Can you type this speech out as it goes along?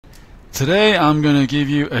Today I'm going to give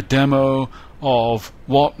you a demo of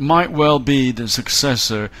what might well be the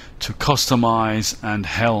successor to Kustomize and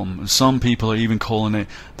Helm. Some people are even calling it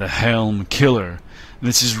the Helm killer.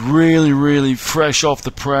 This is really fresh off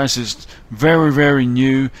the press. It's very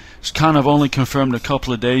new. It's kind of only confirmed a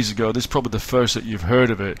couple of days ago. This is probably the first that you've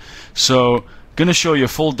heard of it. So going to show you a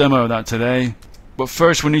full demo of that today. But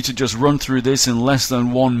first we need to just run through this in less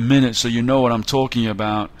than 1 minute so you know what I'm talking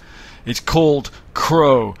about. It's called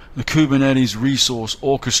KRO, the Kubernetes Resource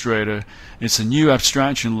Orchestrator. It's a new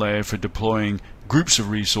abstraction layer for deploying groups of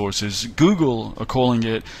resources. Google are calling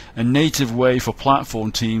it a native way for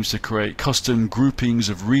platform teams to create custom groupings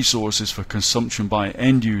of resources for consumption by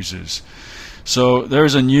end users. So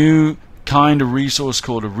there's a new kind of resource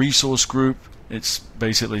called a resource group. It's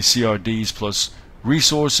basically CRDs plus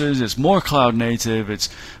resources. It's more cloud native, it's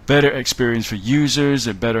better experience for users,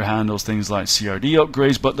 it better handles things like CRD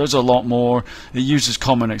upgrades, but there's a lot more. It uses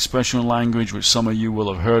common expression language, which some of you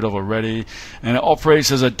will have heard of already, and it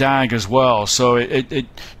operates as a DAG as well, so it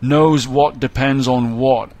knows what depends on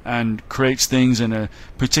what and creates things in a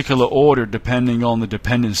particular order depending on the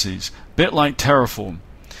dependencies, bit like Terraform.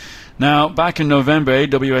 Now, back in November,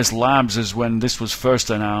 AWS Labs is when this was first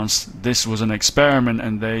announced. This was an experiment,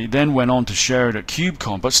 and they then went on to share it at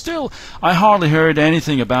KubeCon. But still, I hardly heard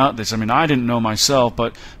anything about this. I mean, I didn't know myself,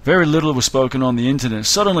 but very little was spoken on the internet.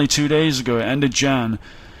 Suddenly, 2 days ago, end of Jan,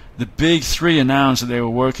 the big three announced that they were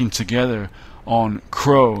working together on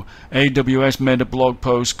KRO. AWS made a blog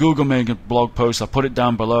post, Google made a blog post, I'll put it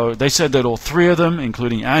down below. They said that all three of them,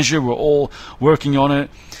 including Azure, were all working on it.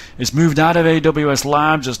 It's moved out of AWS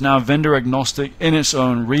Labs, it's now vendor agnostic in its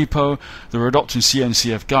own repo. They're adopting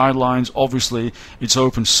CNCF guidelines. Obviously, it's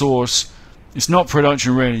open source. It's not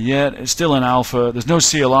production ready yet. It's still in alpha. There's no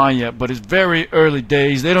CLI yet, but it's very early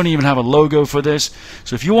days. They don't even have a logo for this.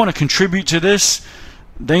 So if you want to contribute to this,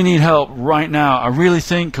 they need help right now. I really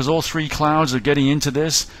think, because all three clouds are getting into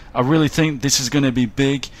this, I really think this is going to be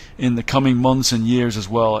big in the coming months and years as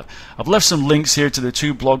well. I've left some links here to the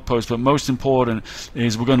two blog posts, but most important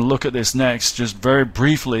is we're going to look at this next. Just very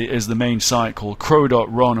briefly is the main site called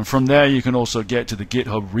kro.run, and from there you can also get to the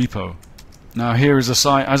GitHub repo. Now here is the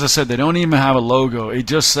site. As I said, they don't even have a logo. It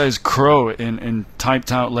just says KRO in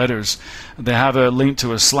typed out letters. They have a link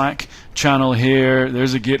to a Slack channel here.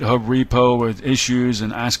 There's a GitHub repo with issues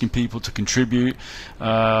and asking people to contribute.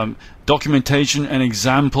 Documentation and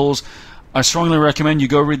examples. I strongly recommend you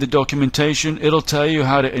go read the documentation. It'll tell you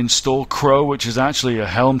how to install KRO, which is actually a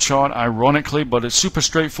Helm chart, ironically, but it's super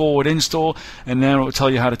straightforward install, and then it will tell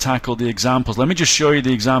you how to tackle the examples. Let me just show you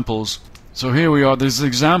the examples. So here we are. There's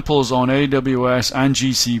examples on AWS and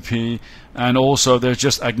GCP, and also there's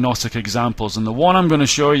just agnostic examples. And the one I'm going to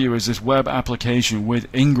show you is this web application with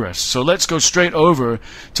Ingress. So let's go straight over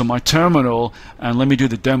to my terminal and let me do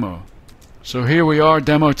the demo. So here we are,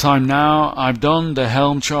 demo time now. I've done the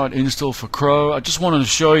Helm chart install for KRO. I just wanted to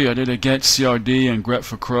show you I did a get CRD and grep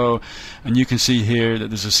for KRO, and you can see here that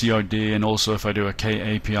there's a CRD, and also if I do a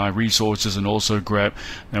K API resources and also grep,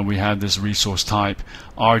 then we have this resource type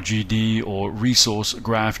RGD, or resource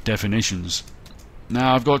graph definitions.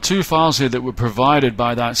 Now I've got two files here that were provided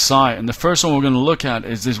by that site, and the first one we're going to look at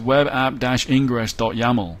is this web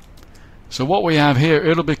app-ingress.yaml. So what we have here,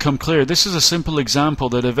 it'll become clear. This is a simple example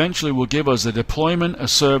that eventually will give us a deployment, a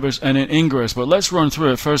service, and an ingress. But let's run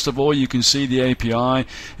through it. First of all, you can see the API.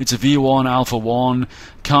 It's a V1, Alpha 1.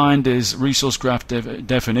 Kind is resource graph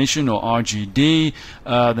definition, or RGD.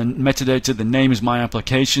 The metadata, the name is my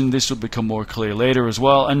application. This will become more clear later as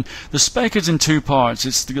well. And the spec is in two parts.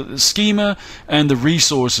 It's the schema and the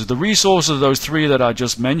resources. The resources are those three that I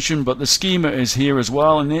just mentioned, but the schema is here as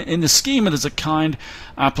well. And in the schema, there's a kind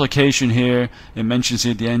application here. It mentions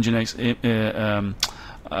here the Nginx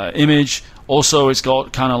image. Also, it's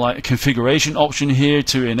got kind of like a configuration option here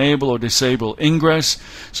to enable or disable ingress.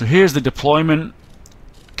 So here's the deployment.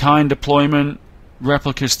 Kind deployment,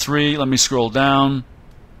 replicas 3, let me scroll down,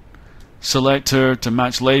 selector to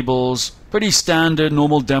match labels, pretty standard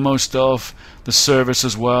normal demo stuff. The service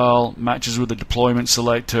as well matches with the deployment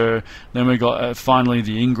selector. Then we got finally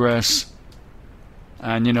the ingress,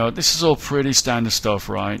 and you know, this is all pretty standard stuff,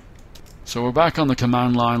 right? So we're back on the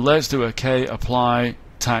command line. Let's do a K apply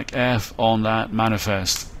tac F on that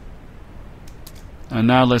manifest, and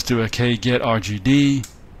now let's do a K get RGD.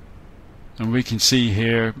 And we can see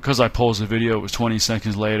here, because I paused the video, it was 20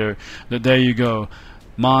 seconds later, that there you go.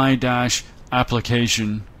 My dash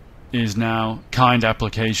application is now, kind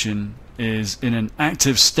application is in an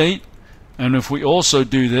active state. And if we also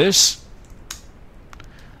do this,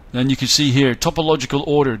 then you can see here, topological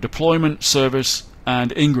order, deployment, service,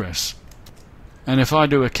 and ingress. And if I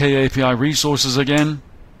do a K API resources again,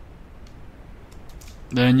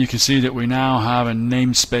 then you can see that we now have a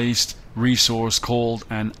namespace resource called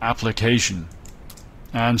an application,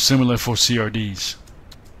 and similar for CRDs.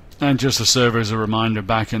 And just to serve as a reminder,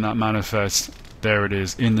 back in that manifest, there it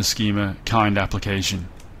is in the schema, kind application.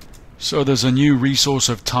 So there's a new resource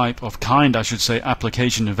of type of kind, I should say,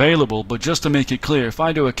 application available, but just to make it clear, if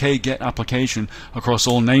I do a kget application across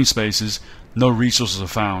all namespaces, no resources are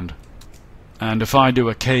found. And if I do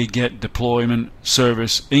a kget deployment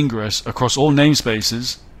service ingress across all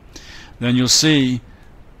namespaces, then you'll see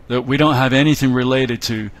that we don't have anything related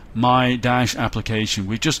to my dash application.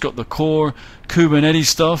 We've just got the core Kubernetes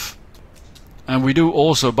stuff. And we do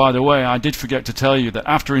also, by the way, I did forget to tell you that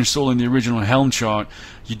after installing the original Helm chart,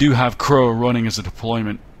 you do have KRO running as a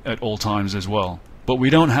deployment at all times as well. But we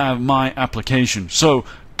don't have my application. So,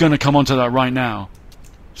 gonna come onto that right now.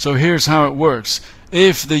 So here's how it works.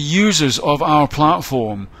 If the users of our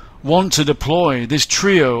platform want to deploy this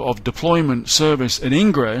trio of deployment, service, and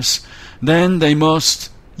ingress, then they must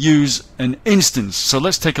use an instance. So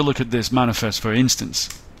let's take a look at this manifest for instance.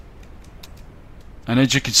 And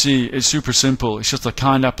as you can see, it's super simple. It's just a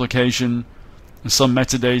kind application and some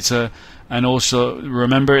metadata. And also,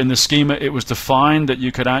 remember in the schema, it was defined that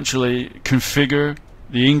you could actually configure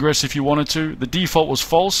the ingress if you wanted to. The default was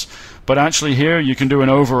false, but actually here you can do an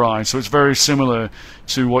override. So it's very similar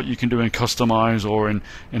to what you can do in Kustomize or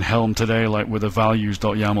in Helm today, like with a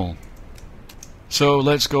values.yaml. So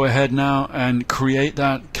let's go ahead now and create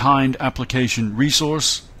that kind application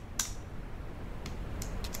resource.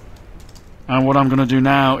 And what I'm going to do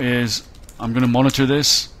now is I'm going to monitor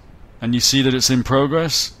this, and you see that it's in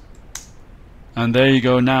progress, and there you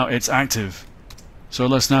go, now it's active. So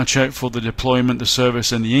let's now check for the deployment, the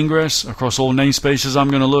service, and the ingress across all namespaces. I'm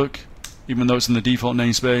going to look, even though it's in the default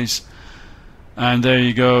namespace, and there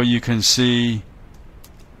you go, you can see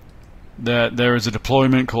that there is a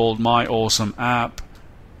deployment called My Awesome App,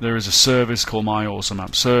 there is a service called My Awesome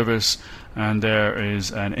App Service, and there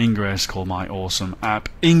is an ingress called My Awesome App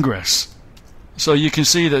Ingress. So you can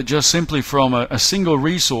see that just simply from a single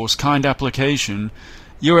resource kind application,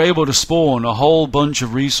 you're able to spawn a whole bunch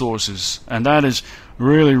of resources, and that is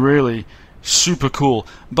really super cool.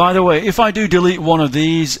 By the way, if I do delete one of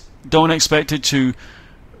these, don't expect it to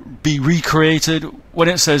be recreated. When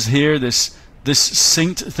it says here this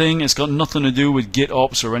synced thing, it's got nothing to do with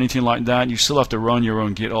GitOps or anything like that. You still have to run your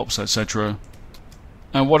own GitOps, etc.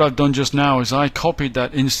 And what I've done just now is I copied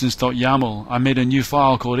that instance.yaml. I made a new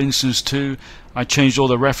file called instance2. I changed all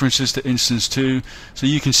the references to instance2. So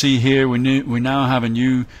you can see here we now have a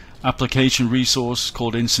new application resource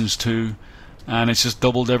called instance2. And it's just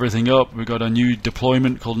doubled everything up. We've got a new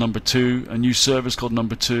deployment called number2, a new service called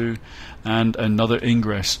number2, and another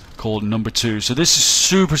ingress called number2. So this is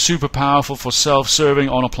super powerful for self-serving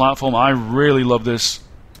on a platform. I really love this.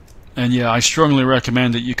 And yeah, I strongly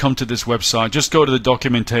recommend that you come to this website. Just go to the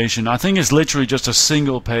documentation. I think it's literally just a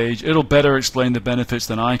single page. It'll better explain the benefits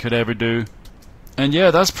than I could ever do. And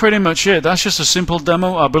yeah, that's pretty much it. That's just a simple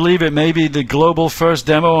demo. I believe it may be the global first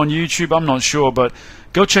demo on YouTube. I'm not sure, but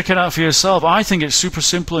go check it out for yourself. I think it's super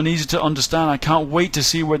simple and easy to understand. I can't wait to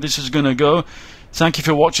see where this is going to go. Thank you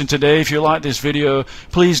for watching today. If you like this video,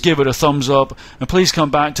 please give it a thumbs up, and please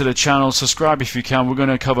come back to the channel, subscribe if you can. We're going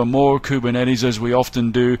to cover more Kubernetes as we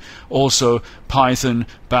often do, also Python,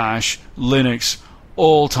 Bash, Linux,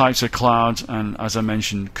 all types of clouds, and as I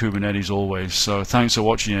mentioned, Kubernetes always. So thanks for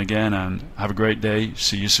watching again, and have a great day.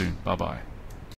 See you soon. Bye bye.